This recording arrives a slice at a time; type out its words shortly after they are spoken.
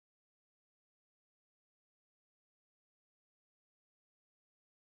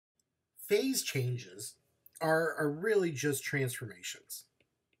phase changes are really just transformations.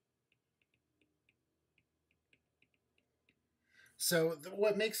 So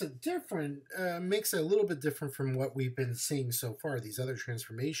what makes it different, makes it a little bit different from what we've been seeing so far, these other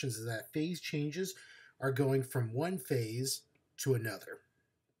transformations, is that phase changes are going from one phase to another.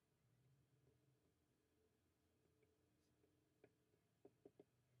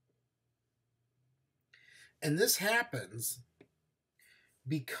 And this happens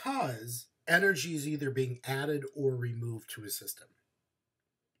because energy is either being added or removed to a system.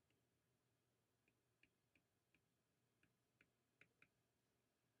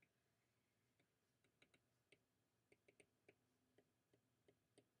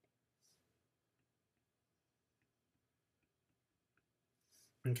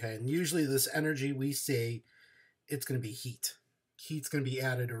 Okay, and usually this energy we say it's going to be heat. Heat's going to be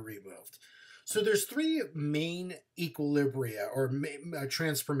added or removed. So there's three main equilibria or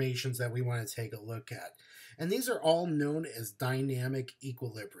transformations that we want to take a look at. And these are all known as dynamic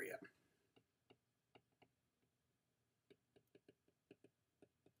equilibria.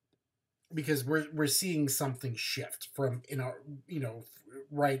 Because we're seeing something shift from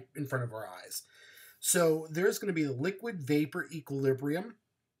right in front of our eyes. So there's going to be the liquid vapor equilibrium,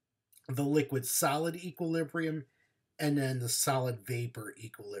 the liquid solid equilibrium, and then the solid vapor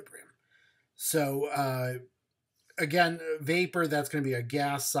equilibrium. So again, vapor, that's going to be a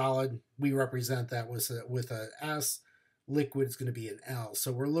gas. Solid, we represent that with a S. Liquid is going to be an L.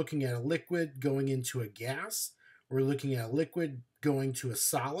 So we're looking at a liquid going into a gas. We're looking at a liquid going to a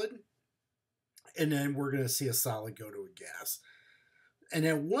solid. And then we're going to see a solid go to a gas. And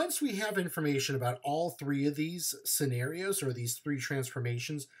then once we have information about all three of these scenarios or these three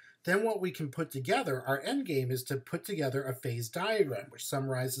transformations, then what we can put together, our end game is to put together a phase diagram, which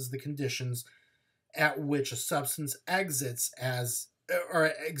summarizes the conditions at which a substance exists as a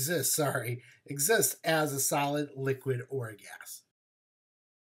solid, liquid, or a gas.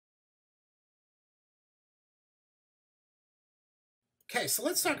 Okay, so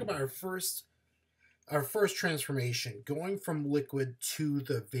let's talk about our first transformation, going from liquid to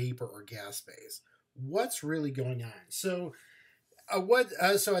the vapor or gas phase. What's really going on? So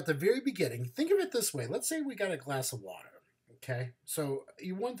so at the very beginning, think of it this way. Let's say we got a glass of water. Okay, so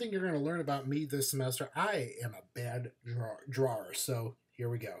one thing you're going to learn about me this semester, I am a bad drawer. So here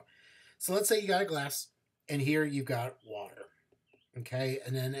we go. So let's say you got a glass, and here you've got water. Okay,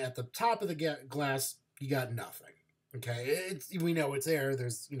 and then at the top of the glass, you got nothing. Okay, we know it's there.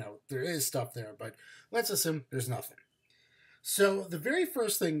 There is stuff there, but let's assume there's nothing. So the very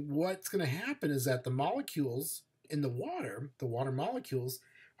first thing, what's going to happen is that the molecules in the water molecules,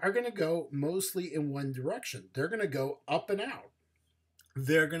 are going to go mostly in one direction. They're going to go up and out.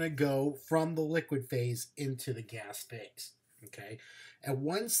 They're going to go from the liquid phase into the gas phase. Okay, and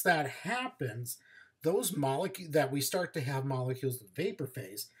once that happens, those molecules that we start to have molecules in the vapor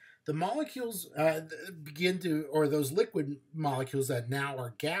phase, the molecules begin to, or those liquid molecules that now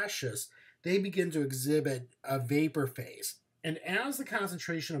are gaseous, they begin to exhibit a vapor phase. And as the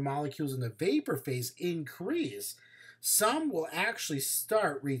concentration of molecules in the vapor phase increase, some will actually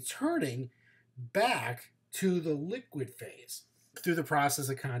start returning back to the liquid phase through the process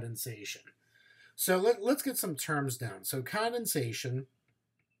of condensation. So let's get some terms down. So condensation,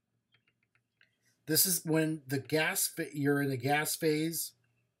 this is when you're in the gas phase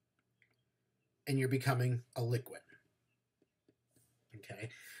and you're becoming a liquid. Okay,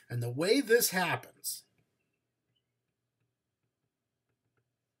 and the way this happens,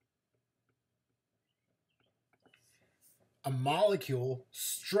 a molecule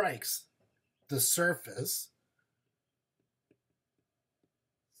strikes the surface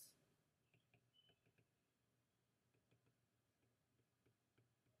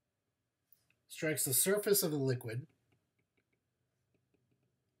of the liquid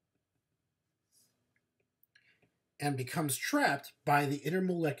and becomes trapped by the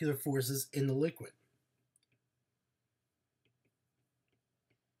intermolecular forces in the liquid.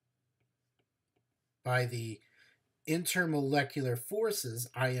 By the intermolecular forces,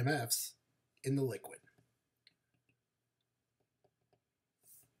 IMFs, in the liquid.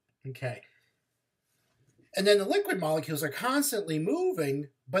 Okay. And then the liquid molecules are constantly moving,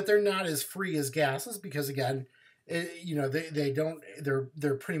 but they're not as free as gases because, again, they're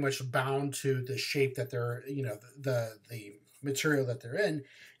pretty much bound to the shape that they're, the material that they're in.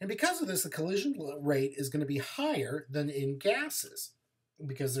 And because of this, the collision rate is going to be higher than in gases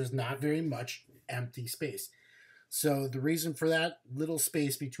because there's not very much empty space. So the reason for that, little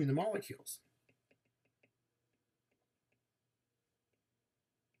space between the molecules.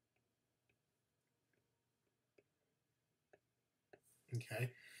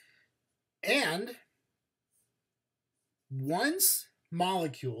 Okay. And once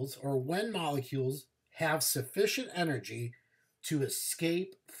molecules, or when molecules have sufficient energy to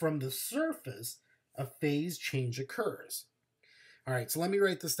escape from the surface, a phase change occurs. All right, so let me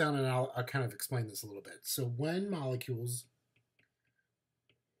write this down and I'll kind of explain this a little bit. So when molecules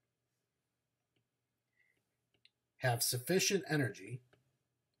have sufficient energy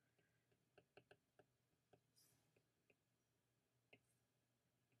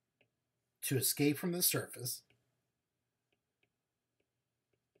to escape from the surface,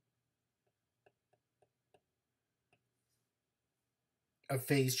 a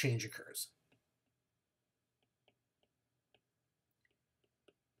phase change occurs.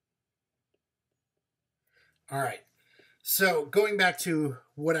 All right, so going back to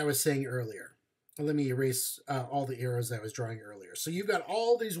what I was saying earlier, let me erase all the arrows I was drawing earlier. So you've got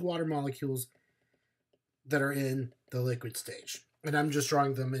all these water molecules that are in the liquid stage, and I'm just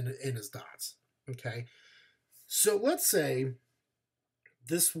drawing them in as dots. Okay, so let's say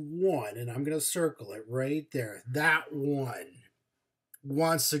this one, and I'm going to circle it right there, that one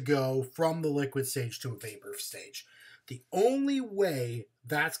wants to go from the liquid stage to a vapor stage. The only way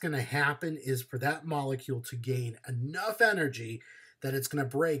that's going to happen is for that molecule to gain enough energy that it's going to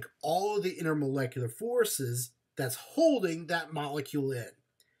break all of the intermolecular forces that's holding that molecule in.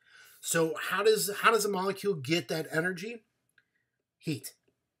 So how does a molecule get that energy? Heat.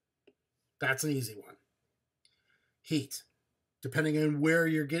 That's an easy one. Heat. Depending on where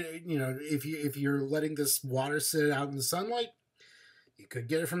you're getting, if you're letting this water sit out in the sunlight, you could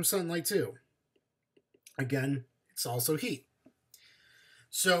get it from sunlight too. Again, it's also heat.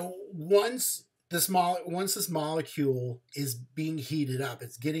 So once this molecule is being heated up,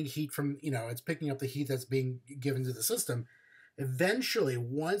 it's getting heat from, it's picking up the heat that's being given to the system. Eventually,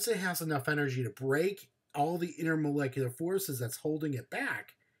 once it has enough energy to break all the intermolecular forces that's holding it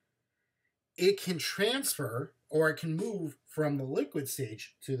back, it can transfer, or it can move from the liquid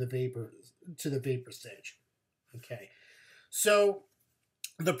stage to the vapor stage. Okay. So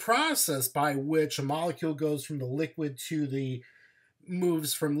the process by which a molecule goes from the liquid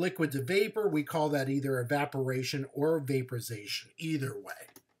moves from liquid to vapor, we call that either evaporation or vaporization, either way.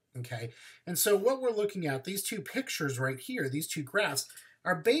 Okay. And so what we're looking at, these two pictures right here, these two graphs,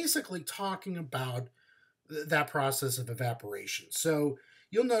 are basically talking about that process of evaporation. So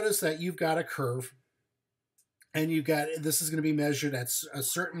you'll notice that you've got a curve, and this is going to be measured at a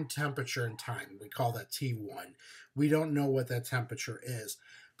certain temperature and time. We call that T1. We don't know what that temperature is.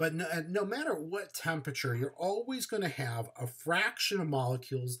 But no matter what temperature, you're always going to have a fraction of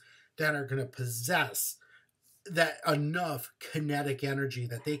molecules that are going to possess that enough kinetic energy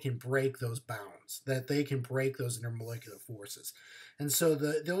that they can break those bounds, that they can break those intermolecular forces. And so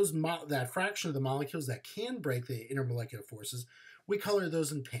that fraction of the molecules that can break the intermolecular forces, we color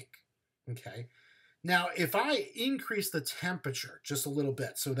those in pink. Okay. Now, if I increase the temperature just a little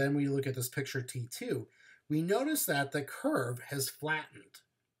bit, so then we look at this picture T2, we notice that the curve has flattened.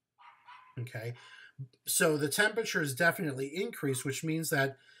 Okay, so the temperature has definitely increased, which means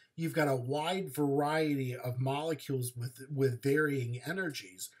that you've got a wide variety of molecules with varying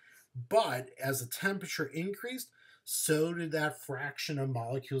energies. But as the temperature increased, so did that fraction of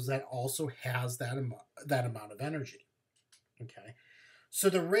molecules that also has that amount of energy. Okay, so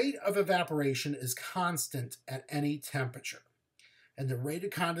the rate of evaporation is constant at any temperature, and the rate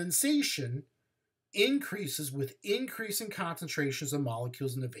of condensation increases with increasing concentrations of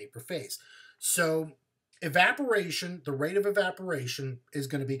molecules in the vapor phase. So evaporation, the rate of evaporation is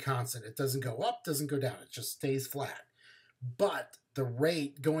going to be constant. It doesn't go up, doesn't go down. It just stays flat. But the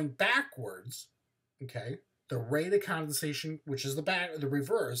rate going backwards, okay, the rate of condensation, which is the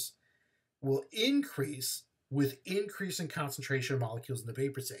reverse, will increase with increasing concentration of molecules in the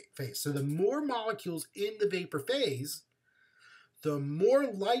vapor phase. So the more molecules in the vapor phase, the more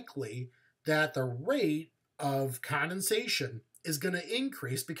likely that the rate of condensation is going to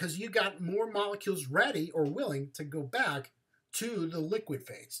increase, because you got more molecules ready or willing to go back to the liquid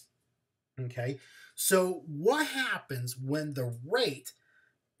phase. Okay, so what happens when the rate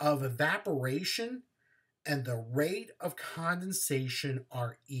of evaporation and the rate of condensation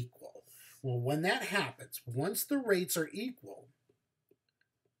are equal? Well, when that happens, once the rates are equal,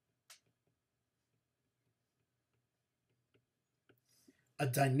 a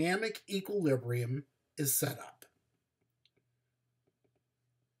dynamic equilibrium is set up.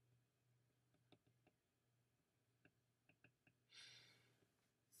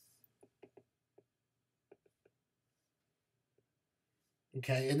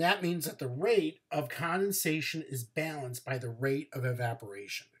 Okay, and that means that the rate of condensation is balanced by the rate of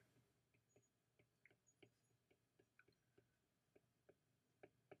evaporation.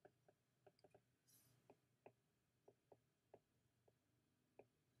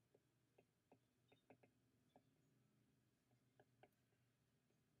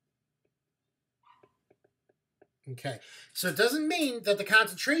 Okay, so it doesn't mean that the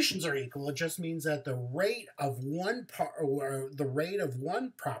concentrations are equal. It just means that the rate of one part, or the rate of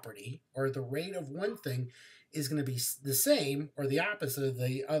one property, or the rate of one thing, is going to be the same or the opposite of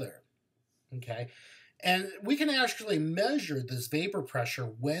the other. Okay, and we can actually measure this vapor pressure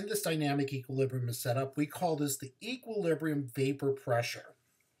when this dynamic equilibrium is set up. We call this the equilibrium vapor pressure.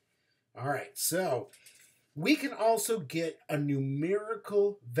 All right, so we can also get a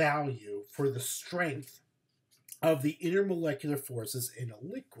numerical value for the strength of the intermolecular forces in a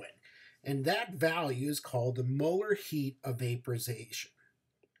liquid. And that value is called the molar heat of vaporization.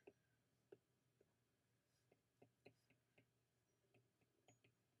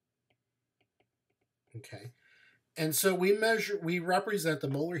 Okay. And so we represent the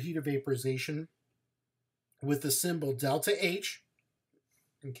molar heat of vaporization with the symbol delta H.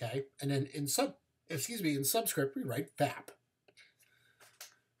 Okay. And then in subscript, we write VAP.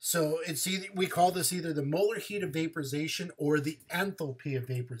 So we call this either the molar heat of vaporization or the enthalpy of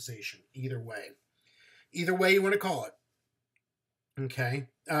vaporization. Either way you want to call it. Okay.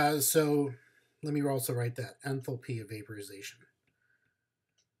 So let me also write that, enthalpy of vaporization.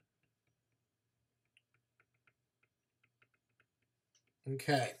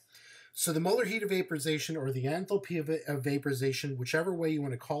 Okay. So the molar heat of vaporization or the enthalpy of vaporization, whichever way you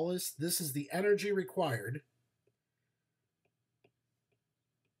want to call this is the energy required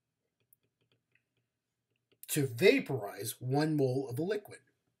to vaporize 1 mole of a liquid.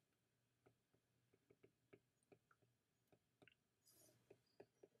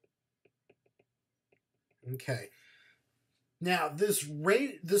 Okay. Now, this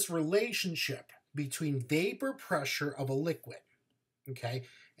relationship between vapor pressure of a liquid, okay,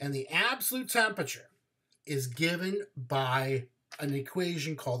 and the absolute temperature is given by an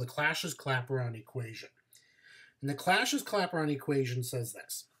equation called the Clausius-Clapeyon equation. And the Clausius-Clapeyon equation says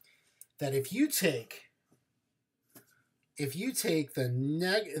this, that if you take the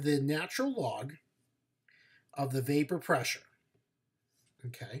natural log of the vapor pressure,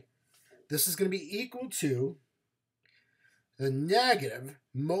 okay, this is going to be equal to the negative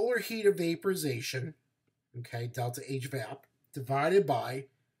molar heat of vaporization, okay, delta H vap, divided by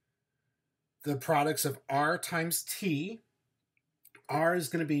the products of R times T. R is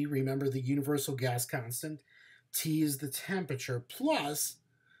going to be, remember, the universal gas constant. T is the temperature, plus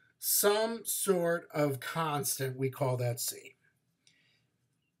some sort of constant, we call that C.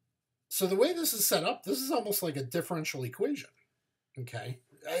 So the way this is set up, this is almost like a differential equation, okay?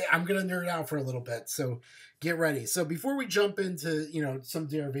 I'm going to nerd out for a little bit, so get ready. So before we jump into, some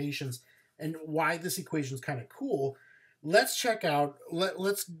derivations and why this equation is kind of cool, let's check out,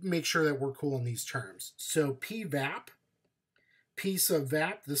 let's make sure that we're cool in these terms. So P vap, P sub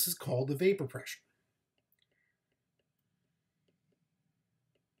vap, this is called the vapor pressure.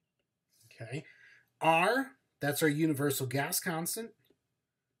 Okay. R, that's our universal gas constant.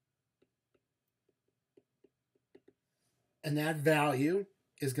 And that value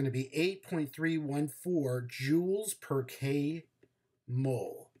is going to be 8.314 joules per K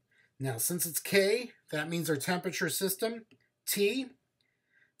mole. Now, since it's K, that means our temperature system. T,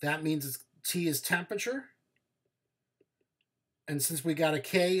 that means T is temperature. And since we got a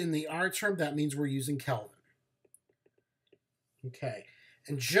K in the R term, that means we're using Kelvin. Okay.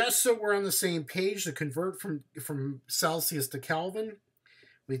 And just so we're on the same page, to convert from Celsius to Kelvin,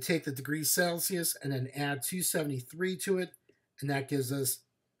 we take the degrees Celsius and then add 273 to it, and that gives us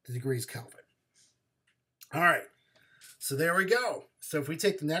the degrees Kelvin. All right, so there we go. So if we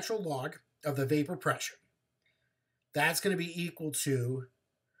take the natural log of the vapor pressure, that's going to be equal to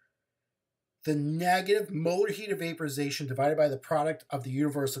the negative molar heat of vaporization divided by the product of the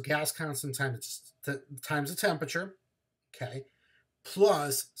universal gas constant times the temperature, okay,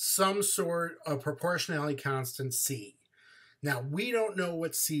 plus some sort of proportionality constant C. Now, we don't know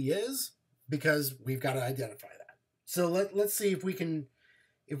what C is because we've got to identify that. So let's see if we can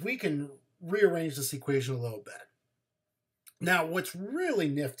rearrange this equation a little bit. Now, what's really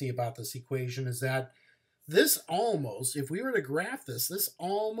nifty about this equation is that this almost, if we were to graph this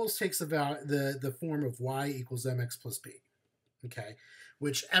almost takes the form of y equals mx plus b. Okay,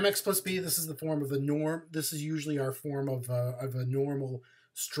 which mx plus b, this is the form of a norm. This is usually our form of a normal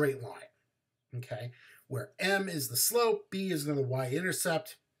straight line. Okay, where m is the slope, b is the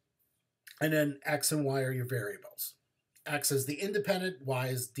y-intercept, and then x and y are your variables. X is the independent, y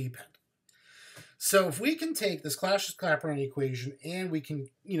is dependent. So if we can take this Clausius-Claperon equation and we can,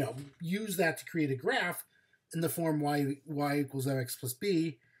 use that to create a graph in the form y equals mx plus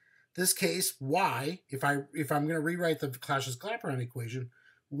b, this case, y, if I'm going to rewrite the Clausius-Claperon equation,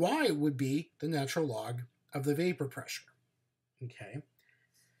 y would be the natural log of the vapor pressure. Okay.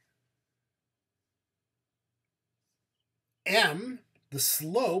 M, the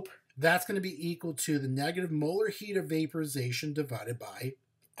slope, that's going to be equal to the negative molar heat of vaporization divided by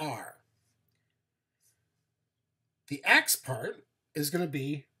R. The X part is going to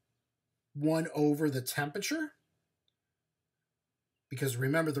be 1 over the temperature, because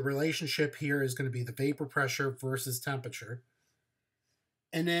remember the relationship here is going to be the vapor pressure versus temperature.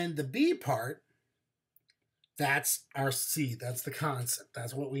 And then the B part, that's our C, that's the constant.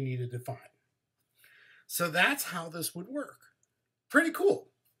 That's what we need to define. So that's how this would work. Pretty cool.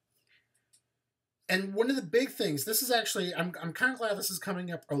 And one of the big things, this is actually, I'm kind of glad this is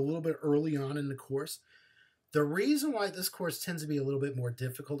coming up a little bit early on in the course. The reason why this course tends to be a little bit more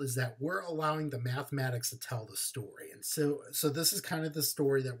difficult is that we're allowing the mathematics to tell the story. And so this is kind of the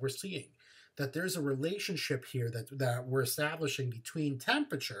story that we're seeing, that there's a relationship here that we're establishing between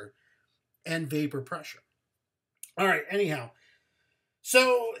temperature and vapor pressure. All right, anyhow,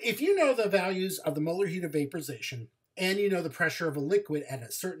 so if you know the values of the molar heat of vaporization and you know the pressure of a liquid at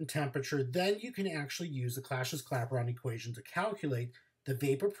a certain temperature, then you can actually use the Clausius-Claperon equation to calculate the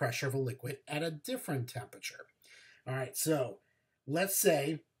vapor pressure of a liquid at a different temperature. All right, so let's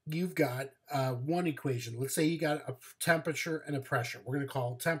say you've got one equation. Let's say you got a temperature and a pressure. We're going to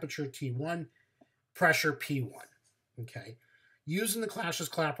call temperature T1, pressure P1. Okay, using the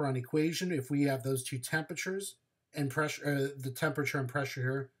Clausius-Claperon equation, if we have those two temperatures and pressure, the temperature and pressure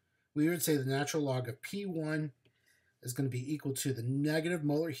here, we would say the natural log of P1 is going to be equal to the negative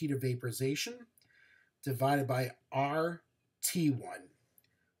molar heat of vaporization divided by RT1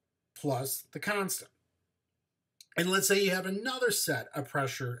 plus the constant. And let's say you have another set of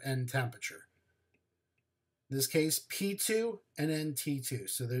pressure and temperature. In this case, P2 and then T2.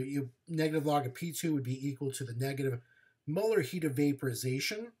 So the negative log of P2 would be equal to the negative molar heat of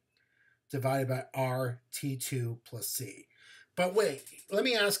vaporization divided by RT2 plus C. But wait, let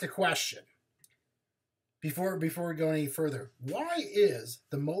me ask a question before we go any further. Why is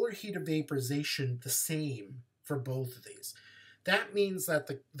the molar heat of vaporization the same for both of these? That means that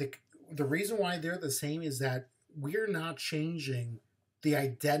the reason why they're the same is that we're not changing the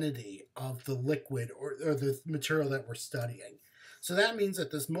identity of the liquid or the material that we're studying. So that means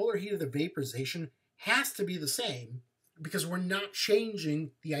that this molar heat of the vaporization has to be the same because we're not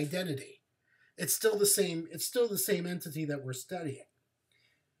changing the identity. It's still the same entity that we're studying.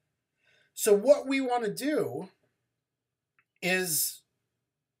 So what we want to do is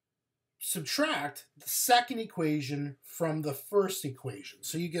subtract the second equation from the first equation.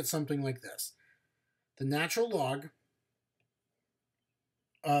 So you get something like this. The natural log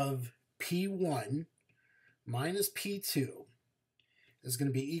of P1 minus P2 is going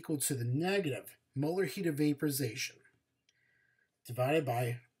to be equal to the negative molar heat of vaporization divided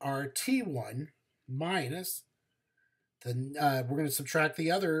by RT1 minus the, we're going to subtract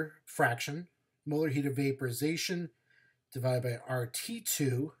the other fraction, molar heat of vaporization divided by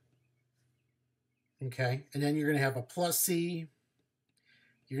RT2. Okay, and then you're going to have a plus C.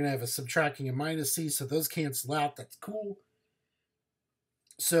 You're going to have a subtracting a minus C, so those cancel out. That's cool.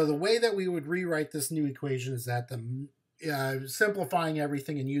 So the way that we would rewrite this new equation is that simplifying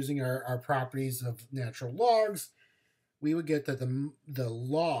everything and using our properties of natural logs, we would get that the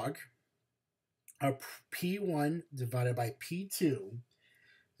log of P1 divided by P2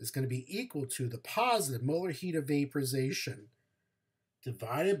 is going to be equal to the positive molar heat of vaporization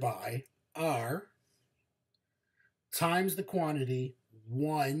divided by R times the quantity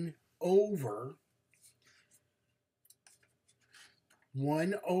 1 over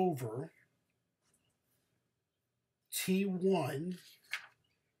T1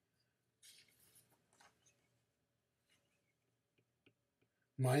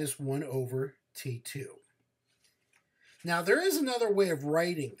 minus 1 over T2. Now, there is another way of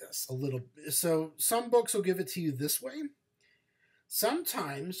writing this a little. So some books will give it to you this way.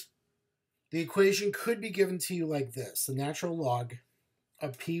 Sometimes the equation could be given to you like this. The natural log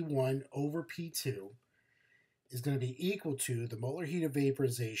of P1 over P2 is going to be equal to the molar heat of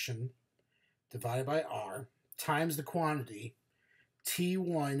vaporization divided by R times the quantity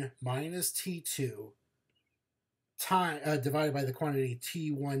T1 minus T2 divided by the quantity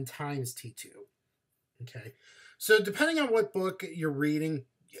T1 times T2. Okay, so depending on what book you're reading,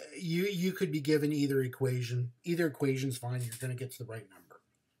 you could be given either equation. Either equation's fine. You're going to get to the right number.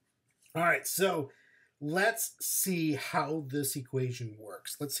 All right, so let's see how this equation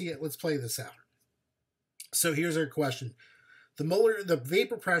works. Let's see it. Let's play this out. So here's our question. The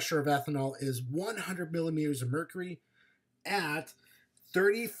vapor pressure of ethanol is 100 millimeters of mercury at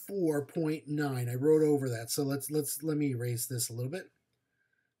 34.9. I wrote over that. So let me erase this a little bit.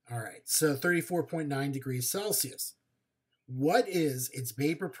 All right. So 34.9 degrees Celsius. What is its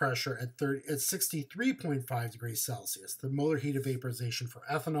vapor pressure at 63.5 degrees Celsius? The molar heat of vaporization for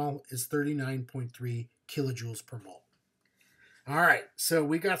ethanol is 39.3 kilojoules per mole. All right, so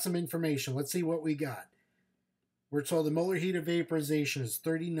we got some information. Let's see what we got. We're told the molar heat of vaporization is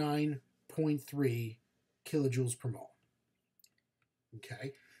 39.3 kilojoules per mole.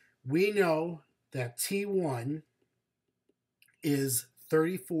 Okay, we know that T1 is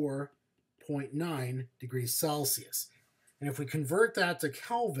 34.9 degrees Celsius. And if we convert that to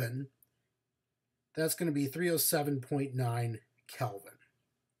Kelvin, that's going to be 307.9 Kelvin.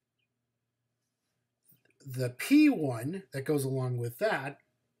 The P1 that goes along with that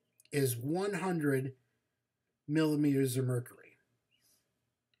is 100 millimeters of mercury.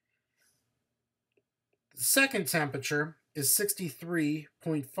 The second temperature is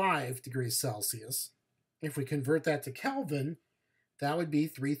 63.5 degrees Celsius. If we convert that to Kelvin, that would be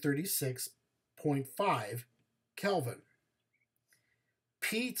 336.5 Kelvin.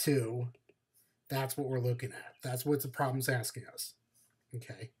 P2, that's what we're looking at. That's what the problem's asking us.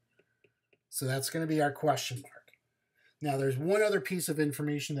 Okay. So that's going to be our question mark. Now, there's one other piece of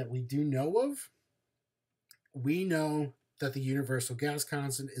information that we do know of. We know that the universal gas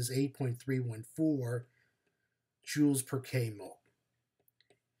constant is 8.314 joules per k mole.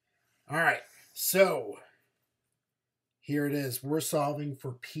 All right. So here it is. We're solving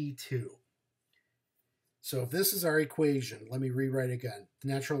for P2. So if this is our equation, let me rewrite again. The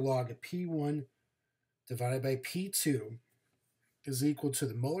natural log of P1 divided by P2 is equal to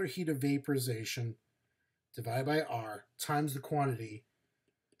the molar heat of vaporization divided by R times the quantity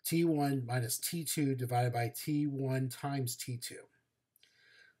T1 minus T2 divided by T1 times T2.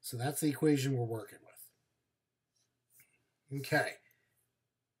 So that's the equation we're working with. Okay.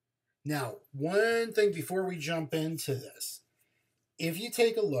 Now, one thing before we jump into this. If you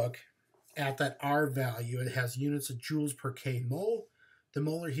take a look at that R value, it has units of joules per k mole. The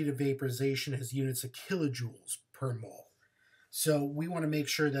molar heat of vaporization has units of kilojoules per mole. So we want to make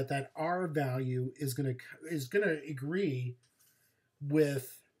sure that that R value is going to agree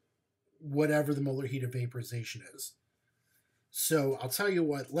with whatever the molar heat of vaporization is. So I'll tell you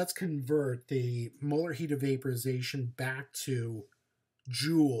what, let's convert the molar heat of vaporization back to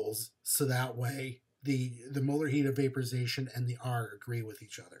joules so that way the molar heat of vaporization and the R agree with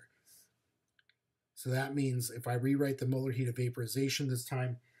each other. So that means if I rewrite the molar heat of vaporization this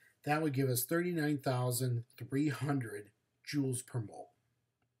time, that would give us 39,300 joules per mole.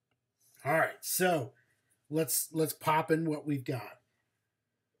 All right, so let's pop in what we've got.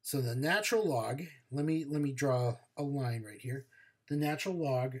 So the natural log, let me draw a line right here. The natural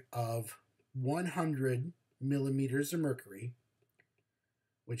log of 100 millimeters of mercury,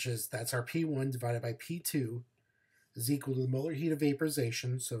 that's our P1 divided by P2, is equal to the molar heat of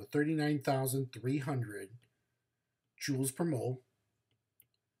vaporization, so 39,300 joules per mole,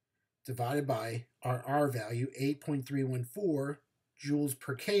 divided by our R value, 8.314 joules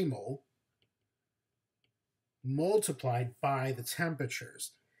per k mole, multiplied by the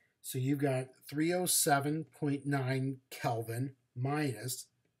temperatures. So you've got 307.9 Kelvin minus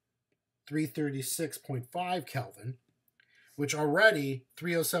 336.5 Kelvin, which already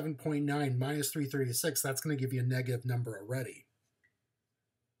 307.9 minus 336, that's going to give you a negative number already.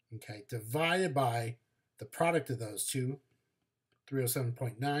 Okay, divided by the product of those two,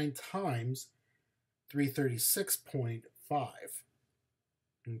 307.9 times 336.5.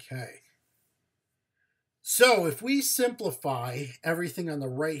 Okay. So if we simplify everything on the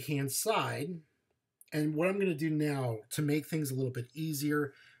right-hand side, and what I'm going to do now to make things a little bit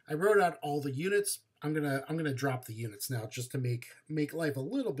easier, I wrote out all the units. I'm gonna drop the units now just to make life a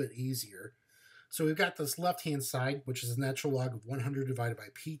little bit easier. So we've got this left-hand side, which is the natural log of 100 divided by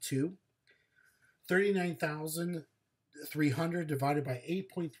P2. 39,300 divided by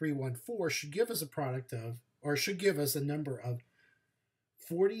 8.314 should give us a product of, or should give us a number of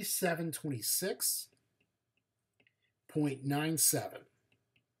 4726.97.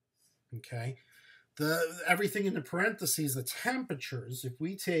 Okay. Everything in the parentheses, the temperatures, if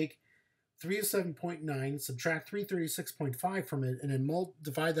we take 307.9, subtract 336.5 from it, and then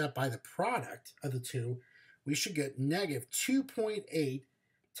divide that by the product of the two, we should get negative 2.8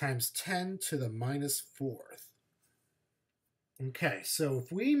 times 10 to the minus 4th. Okay, so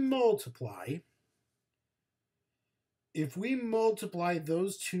if we multiply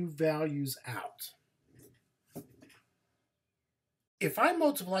those two values out, if I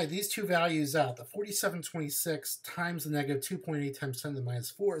multiply these two values out, the 4726 times the negative 2.8 times 10 to the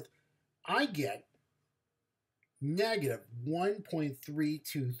minus 4th, I get negative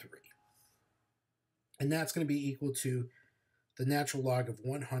 1.323. And that's going to be equal to the natural log of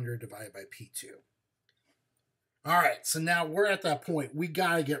 100 divided by P2. All right, so now we're at that point. We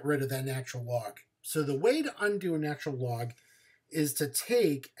got to get rid of that natural log. So the way to undo a natural log is to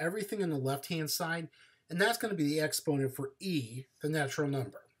take everything on the left-hand side, and that's going to be the exponent for e, the natural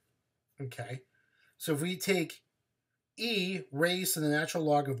number. Okay, so if we take e raised to the natural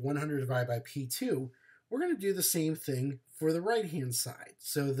log of 100 divided by p2, we're going to do the same thing for the right-hand side.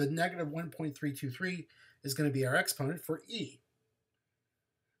 So the negative 1.323 is going to be our exponent for e.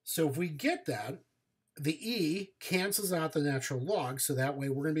 So if we get that, the e cancels out the natural log, so that way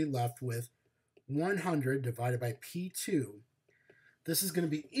we're going to be left with 100 divided by p2. This is going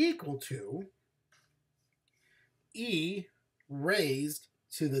to be equal to e raised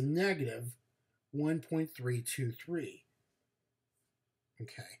to the negative 1.323.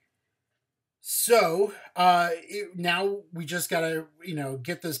 Okay. So now we just got to,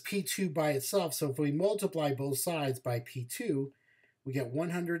 get this p2 by itself. So if we multiply both sides by p2, we get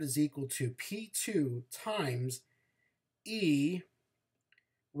 100 is equal to p2 times e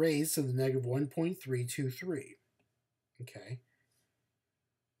raised to the negative 1.323. Okay.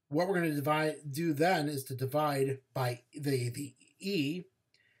 What we're going to do then is to divide by the e.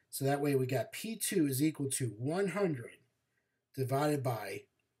 So that way we got p2 is equal to 100 divided by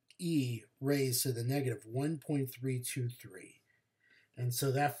e raised to the negative 1.323. And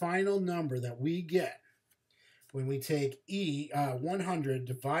so that final number that we get when we take 100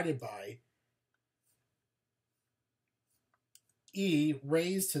 divided by e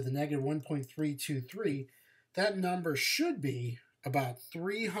raised to the negative 1.323, that number should be about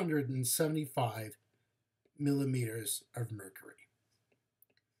 375 millimeters of mercury.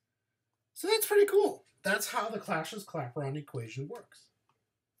 So that's pretty cool. That's how the Clausius-Claperon equation works.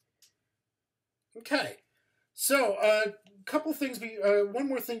 Okay, so couple things. One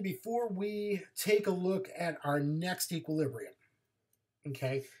more thing before we take a look at our next equilibrium.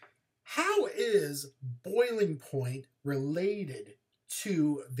 Okay, how is boiling point related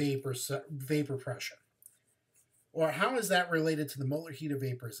to vapor pressure? Or how is that related to the molar heat of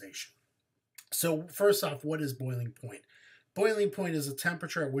vaporization? So first off, what is boiling point? Boiling point is a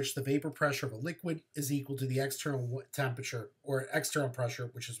temperature at which the vapor pressure of a liquid is equal to the external temperature or external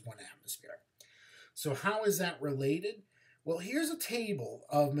pressure, which is 1 atmosphere. So how is that related? Well, here's a table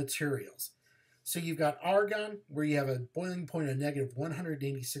of materials. So you've got argon, where you have a boiling point of negative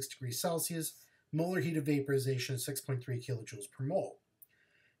 186 degrees Celsius, molar heat of vaporization of 6.3 kilojoules per mole.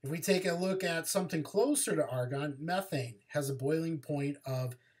 If we take a look at something closer to argon, methane has a boiling point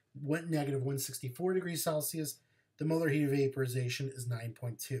of negative 164 degrees Celsius. The molar heat of vaporization is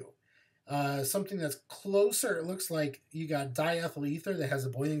 9.2. Something that's closer, it looks like you got diethyl ether that has a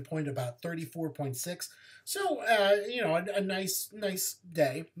boiling point about 34.6. So, a nice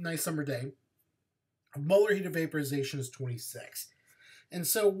day, nice summer day. Molar heat of vaporization is 26. And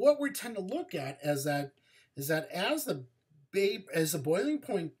so what we tend to look at is that as the boiling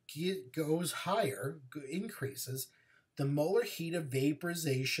point goes higher, increases, the molar heat of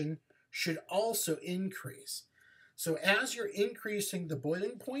vaporization should also increase. So as you're increasing the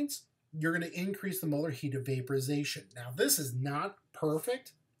boiling points, you're going to increase the molar heat of vaporization. Now, this is not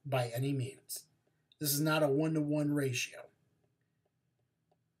perfect by any means. This is not a 1-to-1 ratio.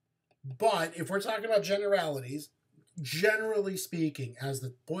 But if we're talking about generalities, generally speaking, as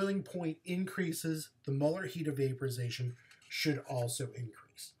the boiling point increases, the molar heat of vaporization should also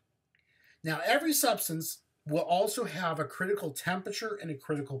increase. Now, every substance will also have a critical temperature and a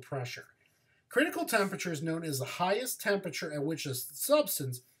critical pressure. Critical temperature is known as the highest temperature at which a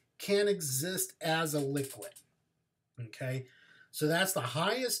substance can exist as a liquid. Okay, so that's the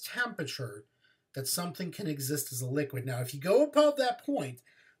highest temperature that something can exist as a liquid. Now, if you go above that point,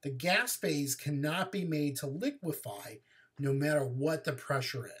 the gas phase cannot be made to liquefy no matter what the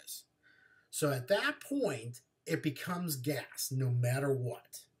pressure is. So at that point, it becomes gas no matter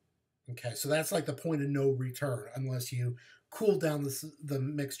what. Okay, so that's like the point of no return unless you cool down the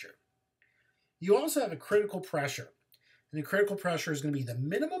mixture. You also have a critical pressure. And the critical pressure is going to be the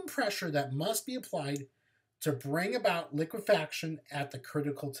minimum pressure that must be applied to bring about liquefaction at the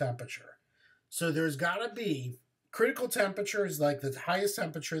critical temperature. So there's got to be, critical temperature is like the highest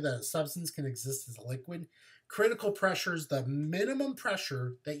temperature that a substance can exist as a liquid. Critical pressure is the minimum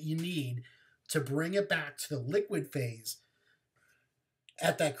pressure that you need to bring it back to the liquid phase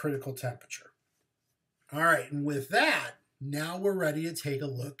at that critical temperature. All right, and with that, now we're ready to take a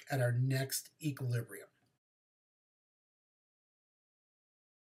look at our next equilibrium.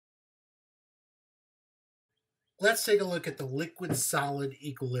 Let's take a look at the liquid-solid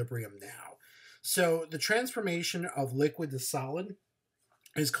equilibrium now. So the transformation of liquid to solid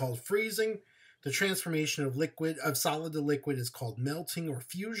is called freezing. The transformation of solid to liquid is called melting or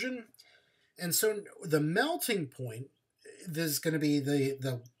fusion. And so the melting point, this is going to be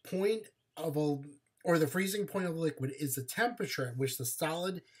the point of a, or the freezing point of a liquid is the temperature at which the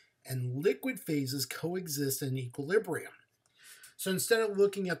solid and liquid phases coexist in equilibrium. So instead of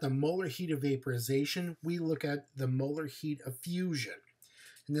looking at the molar heat of vaporization, we look at the molar heat of fusion.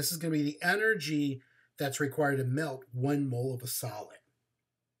 And this is going to be the energy that's required to melt 1 mole of a solid.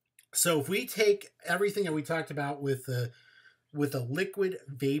 So if we take everything that we talked about with a liquid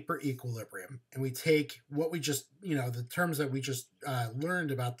vapor equilibrium, and we take what we just, the terms that we just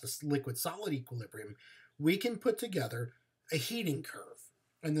learned about this liquid solid equilibrium, we can put together a heating curve.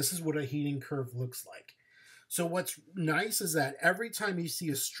 And this is what a heating curve looks like. So what's nice is that every time you see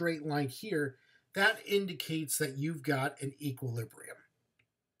a straight line here, that indicates that you've got an equilibrium.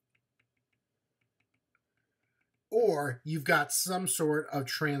 Or you've got some sort of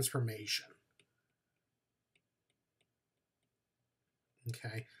transformation.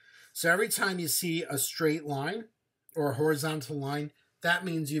 Okay, so every time you see a straight line or a horizontal line, that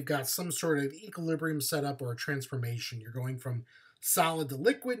means you've got some sort of equilibrium setup or a transformation. You're going from solid to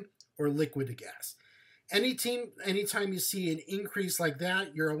liquid or liquid to gas. Anytime you see an increase like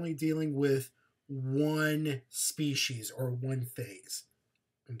that, you're only dealing with one species or one phase.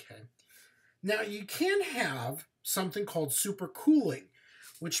 Okay. Now you can have something called supercooling,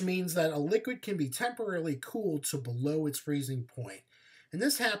 which means that a liquid can be temporarily cooled to below its freezing point. And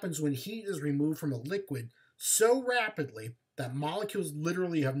this happens when heat is removed from a liquid so rapidly that molecules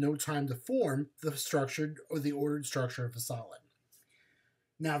literally have no time to form the structured or the ordered structure of a solid.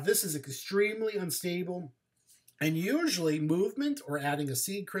 Now, this is extremely unstable, and usually movement or adding a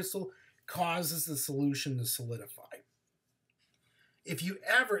seed crystal causes the solution to solidify. If you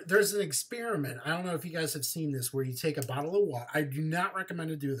ever, there's an experiment, I don't know if you guys have seen this, where you take a bottle of water. I do not recommend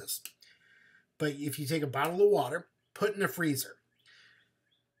to do this. But if you take a bottle of water, put in a freezer,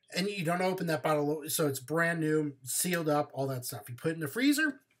 and you don't open that bottle, so it's brand new, sealed up, all that stuff. You put it in the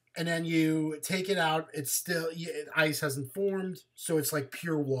freezer, and then you take it out. It's still, ice hasn't formed, so it's like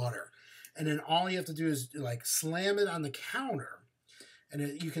pure water. And then all you have to do is like slam it on the counter,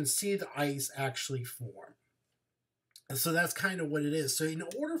 and you can see the ice actually form. And so that's kind of what it is. So in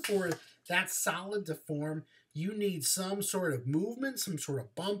order for that solid to form, you need some sort of movement, some sort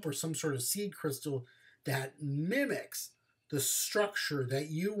of bump, or some sort of seed crystal that mimics the structure that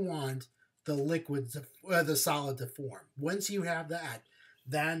you want the the solid to form. Once you have that,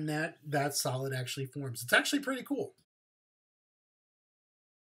 then that solid actually forms. It's actually pretty cool.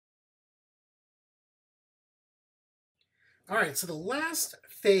 All right, so the last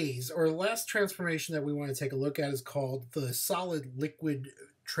phase or last transformation that we want to take a look at is called the solid liquid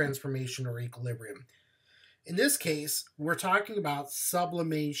transformation or equilibrium. In this case, we're talking about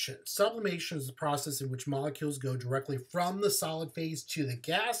sublimation. Sublimation is the process in which molecules go directly from the solid phase to the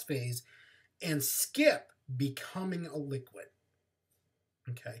gas phase and skip becoming a liquid.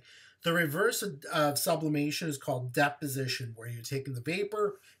 Okay. The reverse of sublimation is called deposition, where you're taking the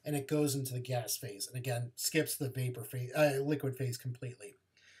vapor and it goes into the gas phase, and again skips the vapor phase, liquid phase completely.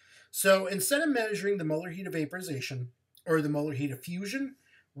 So instead of measuring the molar heat of vaporization or the molar heat of fusion,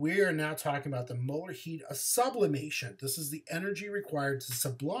 we are now talking about the molar heat of sublimation. This is the energy required to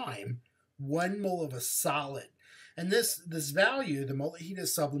sublime 1 mole of a solid. And this value, the molar heat of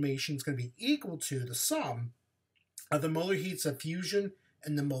sublimation, is going to be equal to the sum of the molar heats of fusion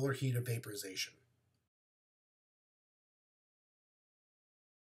and the molar heat of vaporization.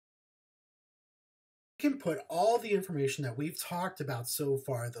 We can put all the information that we've talked about so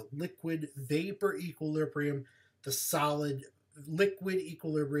far, the liquid vapor equilibrium, the solid liquid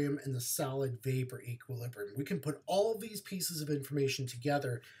equilibrium, and the solid vapor equilibrium. We can put all these pieces of information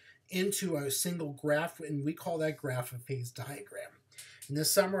together into a single graph, and we call that graph a phase diagram. And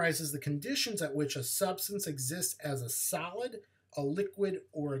this summarizes the conditions at which a substance exists as a solid, a liquid,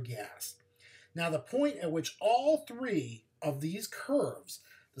 or a gas. Now, the point at which all three of these curves,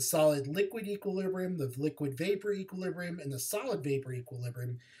 the solid liquid equilibrium, the liquid vapor equilibrium, and the solid vapor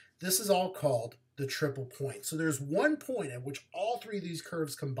equilibrium, this is all called the triple point. So there's one point at which all three of these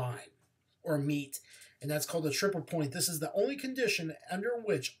curves combine or meet, and that's called the triple point. This is the only condition under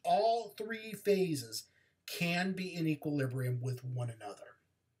which all three phases can be in equilibrium with one another.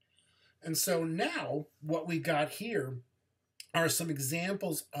 And so now what we got here are some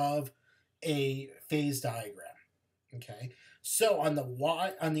examples of a phase diagram. Okay, so on the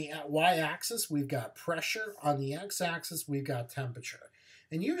y-axis we've got pressure. On the x-axis we've got temperature.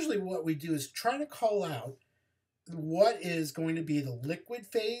 And usually what we do is try to call out what is going to be the liquid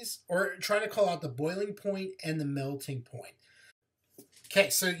phase, or try to call out the boiling point and the melting point. Okay,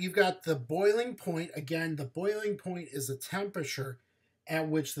 so you've got the boiling point. Again, the boiling point is the temperature at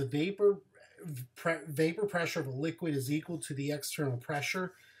which the vapor vapor pressure of a liquid is equal to the external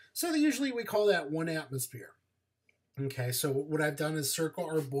pressure. So usually we call that 1 atmosphere. Okay, so what I've done is circle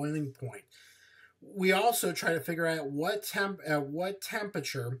our boiling point. We also try to figure out at what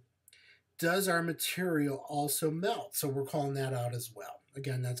temperature does our material also melt. So we're calling that out as well.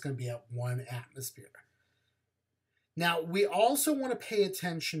 Again, that's going to be at 1 atmosphere. Now, we also want to pay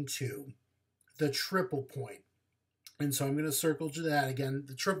attention to the triple point. And so I'm going to circle to that again.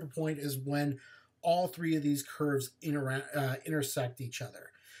 The triple point is when all three of these curves intersect each other.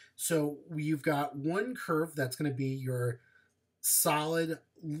 So you've got one curve that's going to be your solid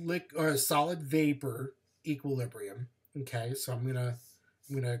vapor equilibrium. Okay, so I'm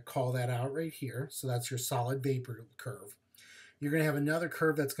gonna call that out right here. So that's your solid vapor curve. You're going to have another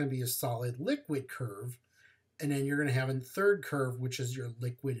curve that's going to be a solid liquid curve, and then you're going to have a third curve, which is your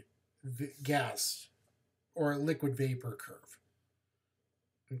liquid gas or liquid vapor curve.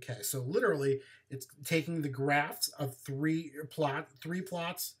 Okay, so literally, it's taking the graphs of three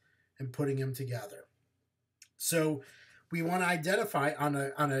plots and putting them together. So we want to identify on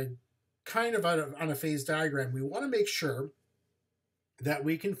a phase diagram. We want to make sure that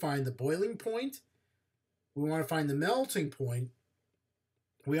we can find the boiling point. We want to find the melting point.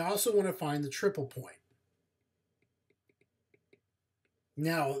 We also want to find the triple point.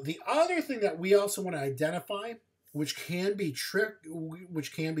 Now, the other thing that we also want to identify, which can be tricky,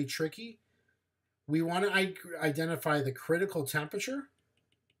 we want to identify the critical temperature.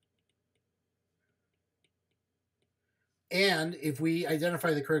 And if we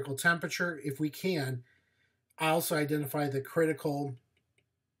identify the critical temperature, if we can, also identify the critical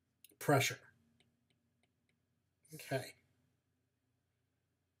pressure. Okay.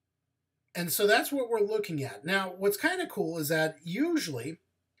 And so that's what we're looking at. Now, what's kind of cool is that usually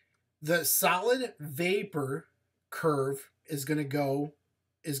the solid vapor curve is going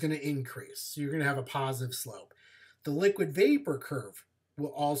to increase. So you're going to have a positive slope. The liquid vapor curve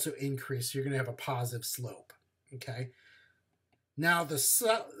will also increase. So you're going to have a positive slope. Okay. Now, the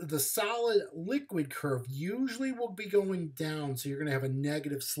solid liquid curve usually will be going down, so you're going to have a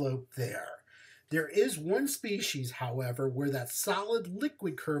negative slope there. There is one species, however, where that solid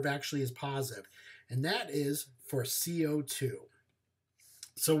liquid curve actually is positive, and that is for CO2.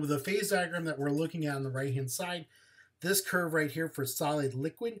 So the phase diagram that we're looking at on the right-hand side, this curve right here for solid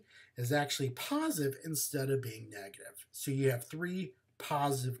liquid is actually positive instead of being negative. So you have three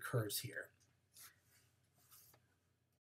positive curves here.